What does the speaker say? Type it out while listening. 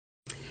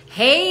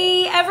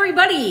Hey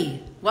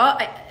everybody. Well,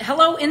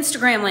 hello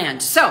Instagram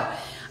land. So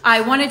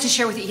I wanted to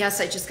share with you,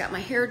 yes, I just got my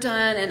hair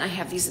done and I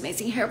have these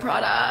amazing hair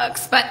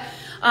products, but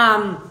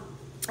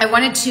I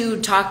wanted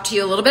to talk to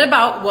you a little bit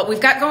about what we've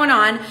got going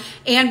on,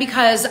 and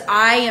because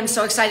I am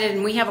so excited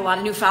and we have a lot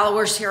of new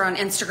followers here on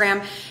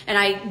Instagram, and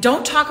I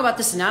don't talk about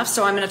this enough,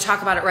 so I'm going to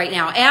talk about it right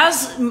now.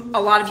 As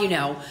a lot of you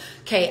know,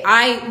 okay,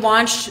 I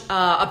launched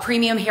a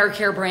premium hair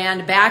care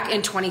brand back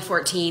in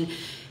 2014.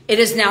 It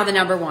is now the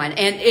 #1,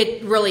 and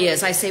it really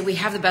is. I say we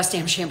have the best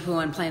damn shampoo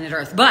on planet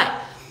Earth, but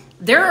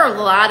there are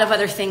a lot of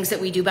other things that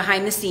we do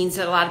behind the scenes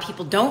that a lot of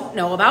people don't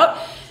know about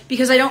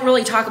because I don't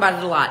really talk about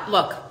it a lot.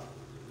 Look,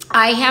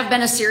 I have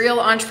been a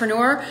serial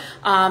entrepreneur.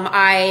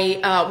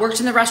 I worked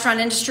in the restaurant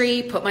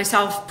industry, put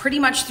myself pretty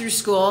much through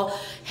school,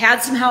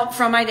 had some help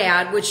from my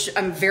dad, which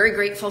I'm very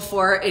grateful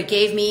for. It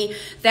gave me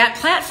that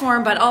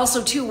platform, but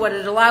also too, what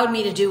it allowed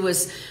me to do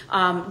was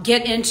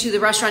get into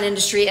the restaurant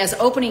industry as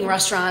opening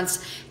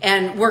restaurants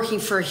and working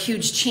for a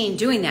huge chain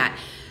doing that,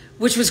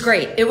 which was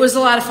great. It was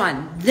a lot of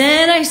fun.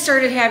 Then I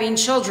started having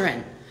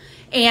children.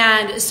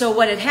 And so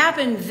what had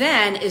happened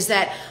then is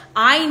that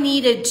I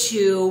needed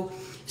to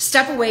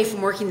step away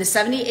from working the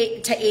 70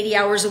 to 80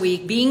 hours a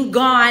week, being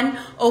gone,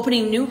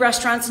 opening new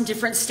restaurants in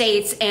different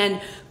states, and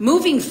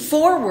moving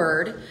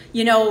forward,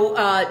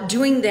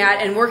 doing that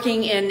and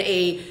working in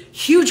a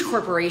huge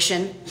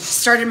corporation.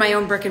 Started my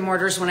own brick and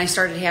mortars when I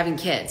started having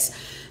kids.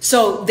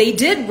 So they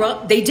did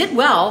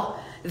well.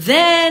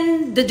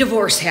 Then the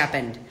divorce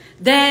happened.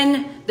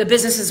 Then the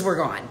businesses were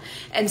gone.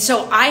 And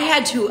so I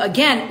had to,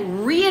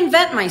 again,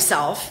 reinvent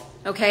myself.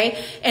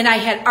 Okay. And I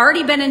had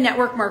already been in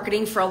network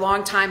marketing for a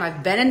long time.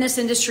 I've been in this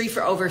industry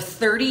for over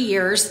 30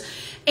 years.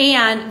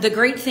 And the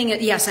great thing,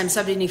 yes, I'm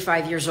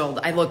 75 years old.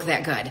 I look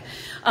that good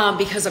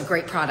because of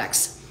great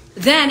products.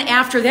 Then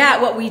after that,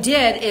 what we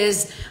did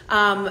is,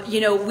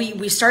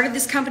 we started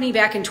this company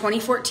back in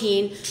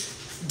 2014,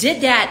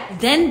 did that,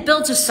 then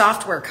built a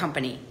software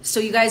company. So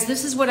you guys,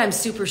 this is what I'm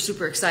super,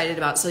 super excited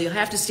about. So you'll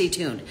have to stay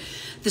tuned.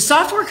 The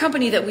software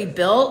company that we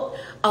built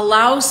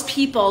allows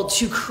people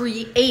to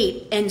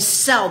create and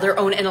sell their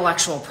own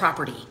intellectual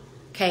property.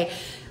 Okay.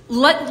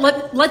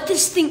 Let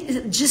this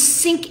thing just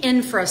sink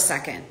in for a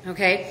second.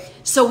 Okay.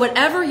 So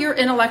whatever your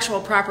intellectual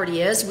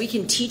property is, we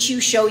can teach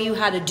you, show you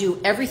how to do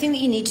everything that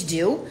you need to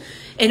do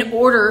in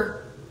order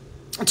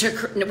to,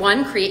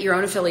 1, create your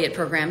own affiliate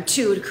program,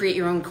 2, to create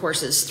your own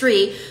courses,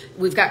 3,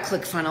 we've got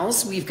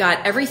ClickFunnels, we've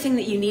got everything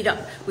that you need,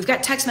 we've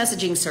got text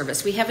messaging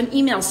service, we have an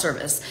email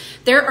service.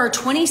 There are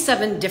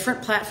 27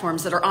 different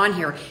platforms that are on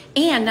here,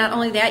 and not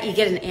only that, you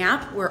get an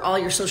app where all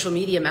your social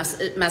media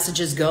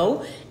messages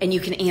go and you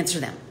can answer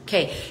them.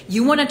 Okay,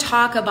 you want to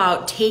talk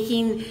about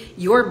taking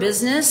your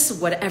business,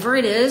 whatever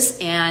it is,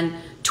 and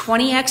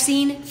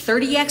 20xing,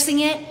 30xing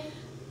it,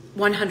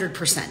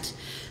 100%.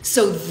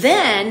 So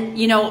then,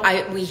 we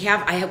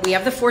have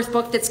the 4th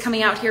book that's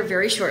coming out here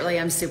very shortly.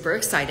 I'm super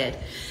excited.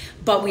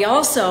 But we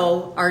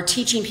also are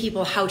teaching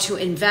people how to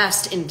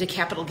invest into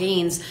capital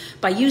gains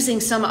by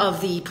using some of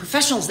the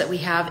professionals that we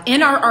have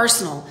in our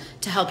arsenal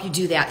to help you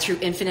do that through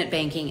infinite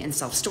banking and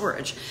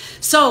self-storage.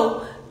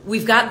 So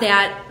we've got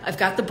that. I've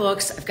got the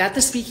books. I've got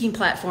the speaking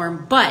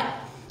platform. But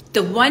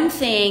the one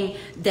thing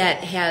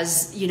that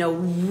has,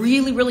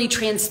 really, really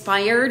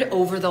transpired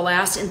over the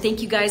last, and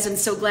thank you guys, I'm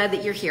so glad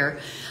that you're here.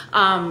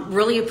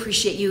 Really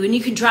appreciate you. And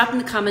you can drop in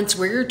the comments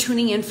where you're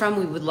tuning in from.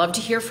 We would love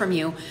to hear from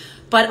you.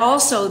 But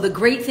also the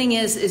great thing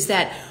is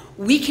that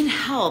we can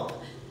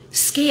help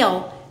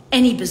scale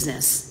any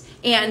business.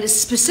 And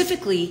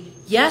specifically,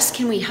 yes,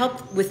 can we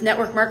help with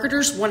network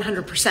marketers?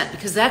 100%,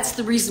 because that's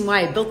the reason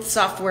why I built the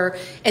software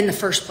in the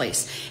first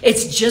place.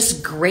 It's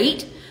just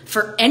great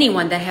for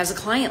anyone that has a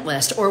client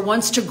list or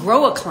wants to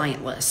grow a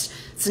client list.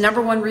 It's the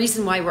 #1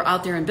 reason why we're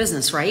out there in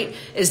business, right?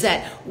 Is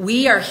that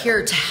we are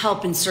here to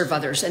help and serve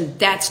others. And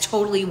that's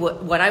totally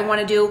what I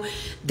want to do.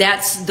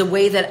 That's the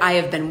way that I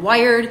have been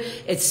wired.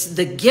 It's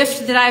the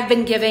gift that I've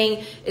been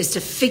giving, is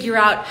to figure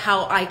out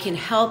how I can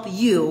help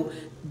you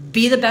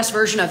be the best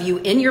version of you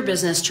in your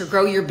business to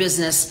grow your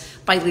business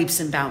by leaps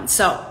and bounds.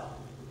 So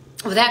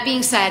with that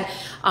being said,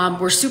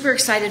 we're super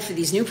excited for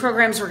these new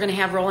programs we're going to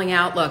have rolling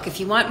out. Look, if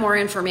you want more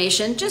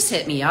information, just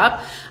hit me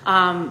up.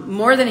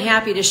 More than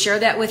happy to share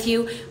that with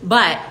you.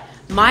 But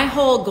my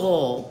whole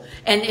goal,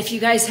 and if you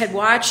guys had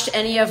watched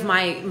any of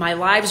my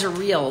lives or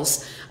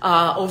reels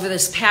over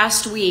this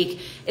past week,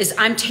 is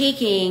I'm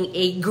taking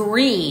a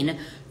green,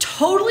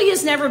 totally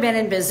has never been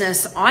in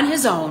business on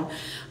his own,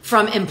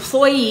 from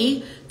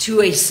employee to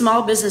a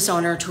small business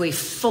owner to a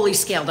fully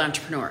scaled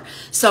entrepreneur.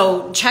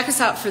 So check us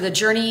out for the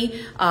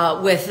journey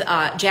with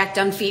Jack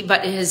Dunphy,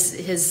 but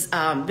his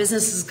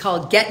business is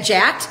called Get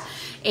Jacked.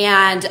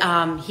 And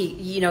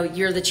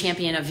you're the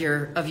champion of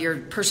your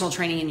personal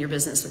training in your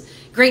business.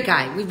 Great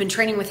guy. We've been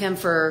training with him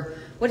for,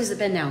 what has it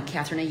been now,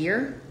 Catherine, a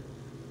year?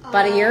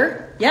 About a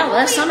year? Yeah,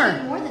 last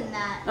summer. More than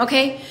that.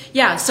 Okay.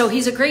 Yeah. So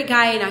he's a great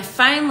guy, and I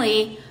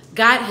finally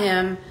got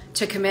him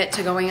to commit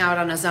to going out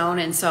on his own.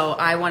 And so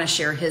I want to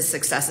share his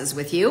successes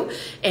with you,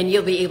 and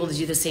you'll be able to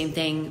do the same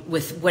thing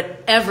with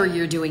whatever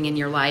you're doing in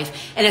your life.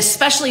 And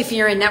especially if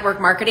you're in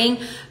network marketing,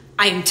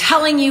 I'm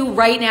telling you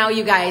right now,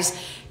 you guys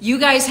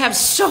have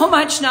so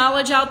much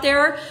knowledge out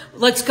there.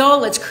 Let's go.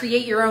 Let's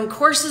create your own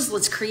courses.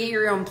 Let's create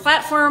your own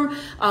platform.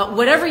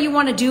 Whatever you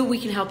want to do, we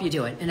can help you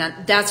do it.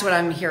 And that's what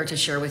I'm here to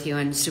share with you,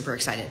 and super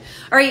excited.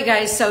 All right, you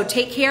guys. So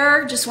take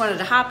care. Just wanted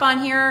to hop on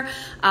here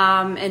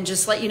and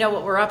just let you know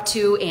what we're up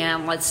to,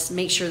 and let's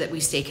make sure that we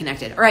stay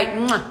connected. All right.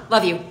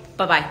 Love you.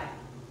 Bye-bye.